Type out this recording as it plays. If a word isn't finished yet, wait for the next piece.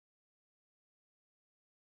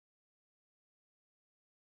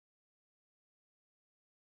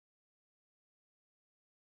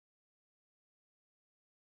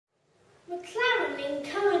McLaren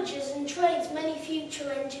encourages and trains many future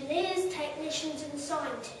engineers, technicians and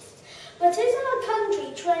scientists. But is our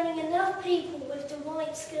country training enough people with the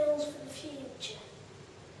right skills for the future?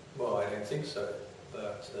 Well, I don't think so,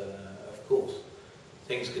 but of course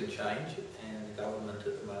things can change, and the government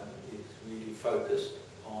at the moment is really focused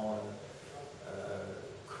on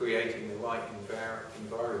creating the right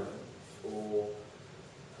environment for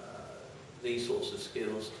these sorts of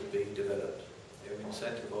skills to be developed. They're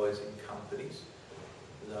incentivising companies,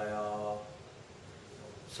 they are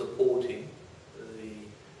supporting the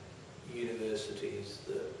universities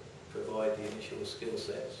that provide the initial skill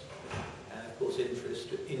sets, and of course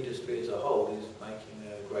industry as a whole is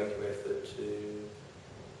making a greater effort to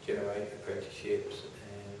generate apprenticeships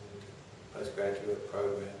and postgraduate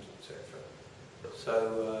programs, etc.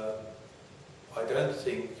 So I don't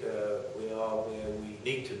think we are where we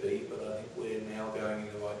need to be, but I think we're now going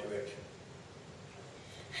in the right direction.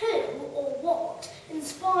 Who or what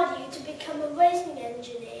inspired you to become a racing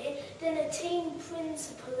engineer, then a team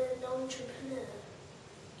principal and entrepreneur?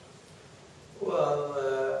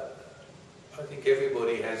 Well, I think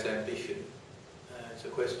everybody has ambition. It's a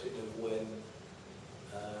question of when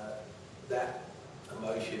that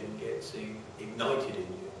emotion gets ignited in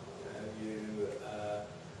you.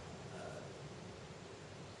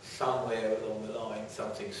 Somewhere along the line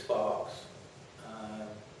something sparks.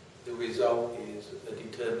 The result is a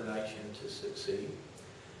determination to succeed,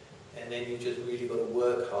 and then you just really got to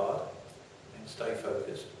work hard and stay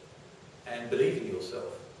focused and believe in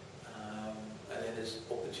yourself. And then as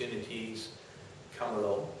opportunities come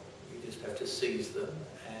along, you just have to seize them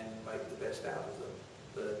and make the best out of them.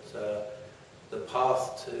 But the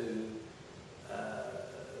path to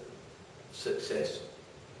success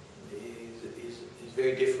is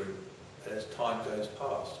very different as time goes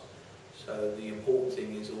past. So the important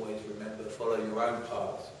thing is always remember, follow your own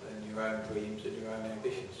path and your own dreams and your own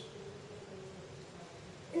ambitions.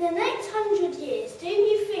 In the next 100 years, do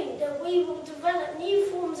you think that we will develop new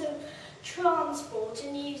forms of transport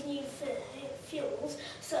and use new fuels,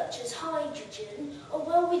 such as hydrogen, or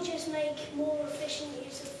will we just make more efficient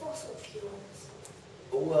use of fossil fuels?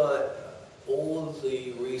 Well, all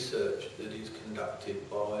the research that is conducted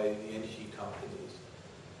by the energy companies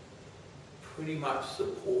pretty much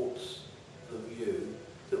supports the view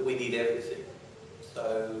that we need everything.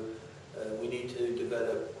 So we need to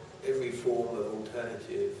develop every form of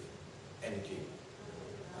alternative energy,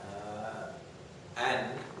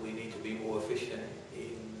 and we need to be more efficient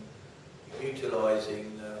in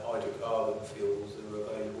utilising the hydrocarbon fuels that are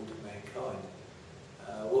available to mankind.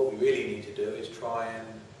 What we really need to do is try and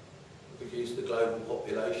reduce the global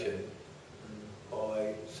population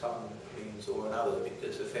by some means or another,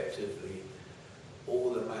 because effectively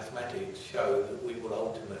all the mathematics show that we will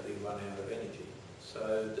ultimately run out of energy.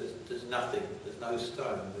 So there's nothing, there's no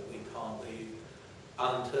stone that we can't leave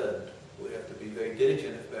unturned. We have to be very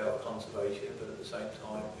diligent about conservation, but at the same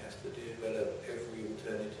time we have to develop every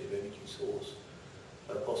alternative energy source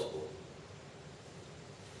possible.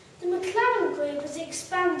 The McLaren Group has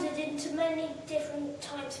expanded into many different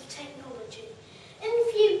types of technology. In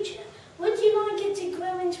the future, would you like it to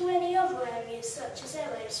grow into any other areas such as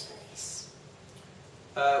aerospace?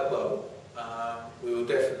 We will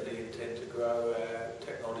definitely intend to grow our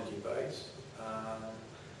technology base.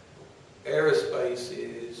 Aerospace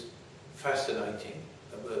is fascinating,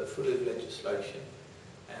 but full of legislation,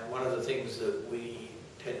 and one of the things that we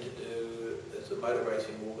tend to do as a motor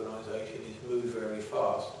racing organisation is move very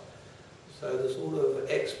fast. So the sort of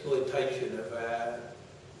exploitation of our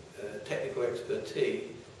technical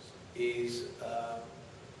expertise is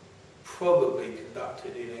probably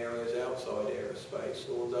conducted in areas outside aerospace,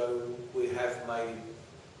 although we have made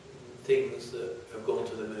things that have gone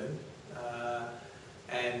to the moon.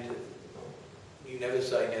 And you never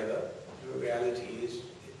say never. The reality is,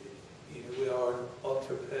 we are an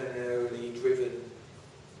entrepreneurially driven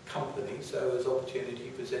company, so as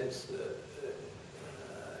opportunity presents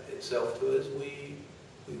itself to us, we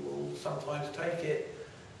will sometimes take it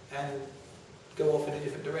and go off in a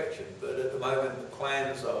different direction. But at the moment the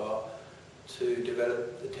plans are to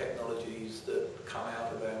develop the technologies that come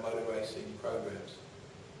out of our motor racing programs.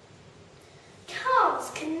 Cars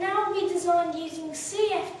can now be designed using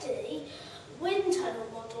CFD, wind tunnel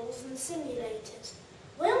models and simulators.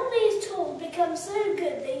 Will these tools become so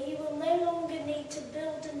good that you will no longer need to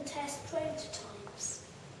build and test prototypes?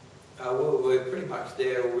 Well, we're pretty much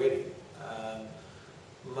there already.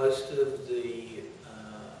 Most of the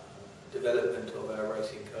development of our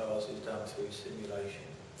racing cars is done through simulation.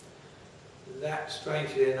 That,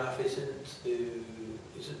 strangely enough, isn't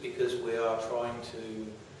because we are trying to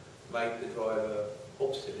make the driver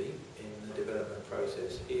obsolete in the development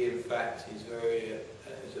process. He, in fact, is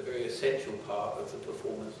a very essential part of the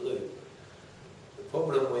performance loop. The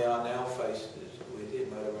problem we are now faced with in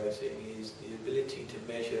motor racing is the ability to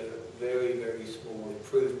measure very, very small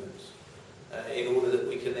improvements in order that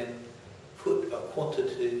we can then put a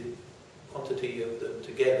quantity of them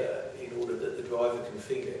together in order that the driver can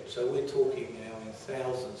feel it. So we're talking now in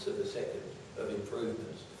thousandths of a second of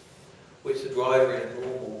improvements, which the driver in a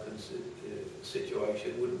normal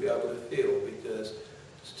situation wouldn't be able to feel, because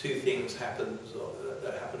two things that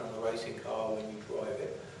happen on a racing car when you drive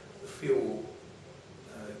it. The fuel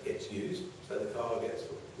gets used, so the car gets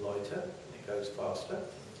lighter and it goes faster.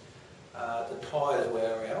 The tyres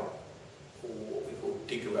wear out, or what we call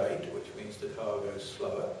degrade, which means the car goes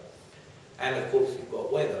slower. And of course you've got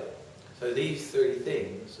weather. So these three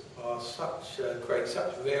things are create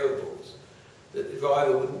such variables that the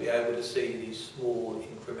driver wouldn't be able to see these small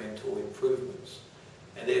incremental improvements.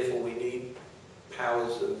 And therefore we need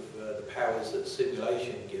the powers that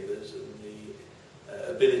simulation gives us, and the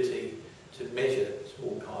ability to measure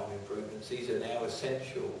small time improvements. These are now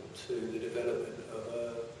essential to the development of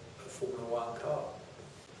a Formula One car.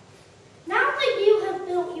 Now that you have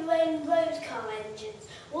built your own road car engines,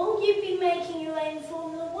 won't you be making your own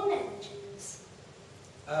Formula One engines?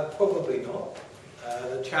 Probably not.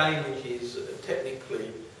 The challenge is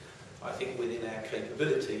technically, I think, within our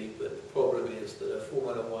capability, but the problem is that a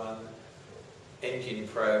Formula One engine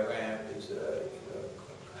program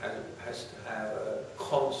has to have a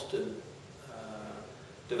constant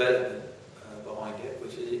development behind it,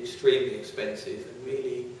 which is extremely expensive and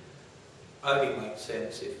really only makes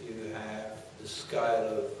sense if you have the scale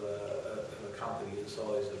of a company the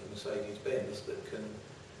size of Mercedes-Benz that can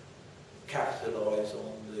capitalise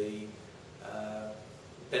on the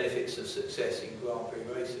benefits of success in Grand Prix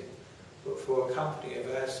racing. But for a company of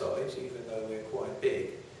our size, even though we're quite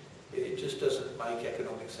big, it just doesn't make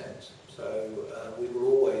economic sense. So we will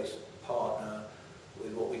always partner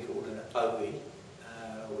with what we call an OE,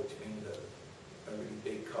 which means a really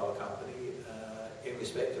big car company, in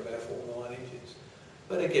respect of our Formula One engines.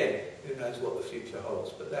 But again, who knows what the future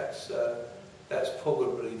holds, but that's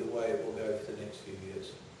probably the way it will go for the next few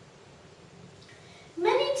years.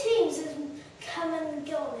 Many teams have come and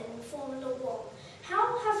gone in Formula One.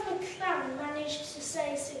 How has McLaren managed to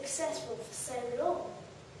stay successful for so long?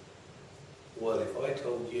 Well, if I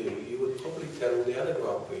told you, you would probably tell all the other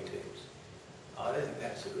Grand Prix teams. I don't think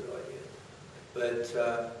that's a good idea. But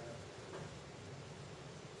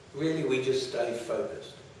really we just stay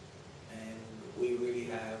focused, and we really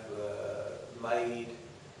have made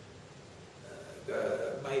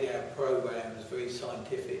our programs very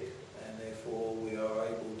scientific, and therefore we are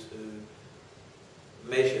able to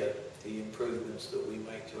measure the improvements that we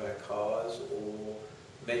make to our cars, or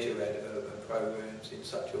measure our development programs in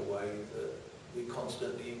such a way that we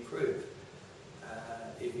constantly improve.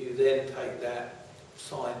 If you then take that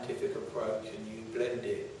scientific approach and you blend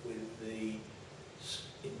it with the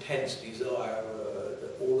intense desire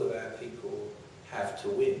that all of our people have to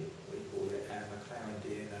win, we call it our McLaren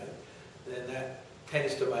DNA, then that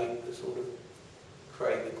tends to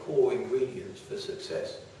create the core ingredients for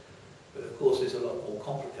success. But of course it's a lot more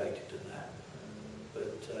complicated than that.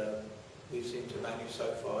 But we seem to manage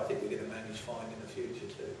so far. I think we're going to manage fine in the future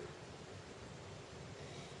too.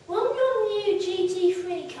 Will your new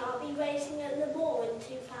GT3 car be racing at Le Mans in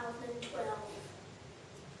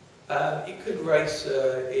 2012? It could race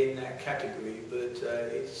in that category, but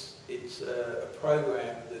it's a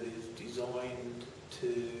program that is designed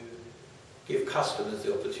to give customers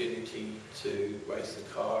the opportunity to race the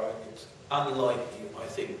car, and it's unlikely, I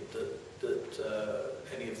think, that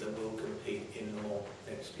any of them will compete in Le Mans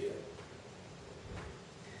next year.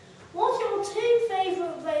 What are your two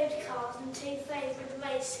favourite road cars and two favourite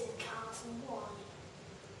racing cars, and why?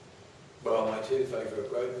 Well, my two favourite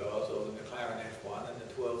road cars are the McLaren F1 and the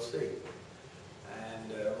 12C. And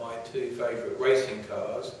my two favourite racing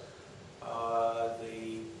cars are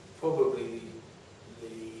probably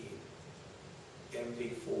the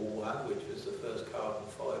MV41, which was the first carbon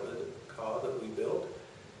fibre car that we built,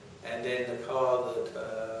 and then the car that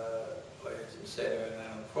Senna and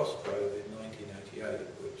Alan Prost drove in 1988,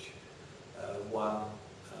 which won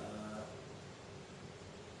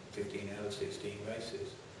 15 out of 16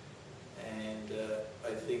 races. And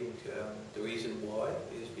I think the reason why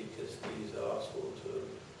is because these are sort of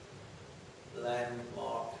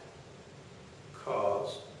landmark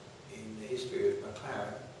cars in the history of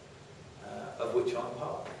McLaren, of which I'm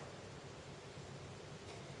part.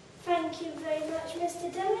 Thank you very much, Mr.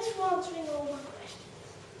 Dennis, for answering all my questions.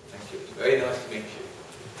 Thank you. It's very nice to meet you.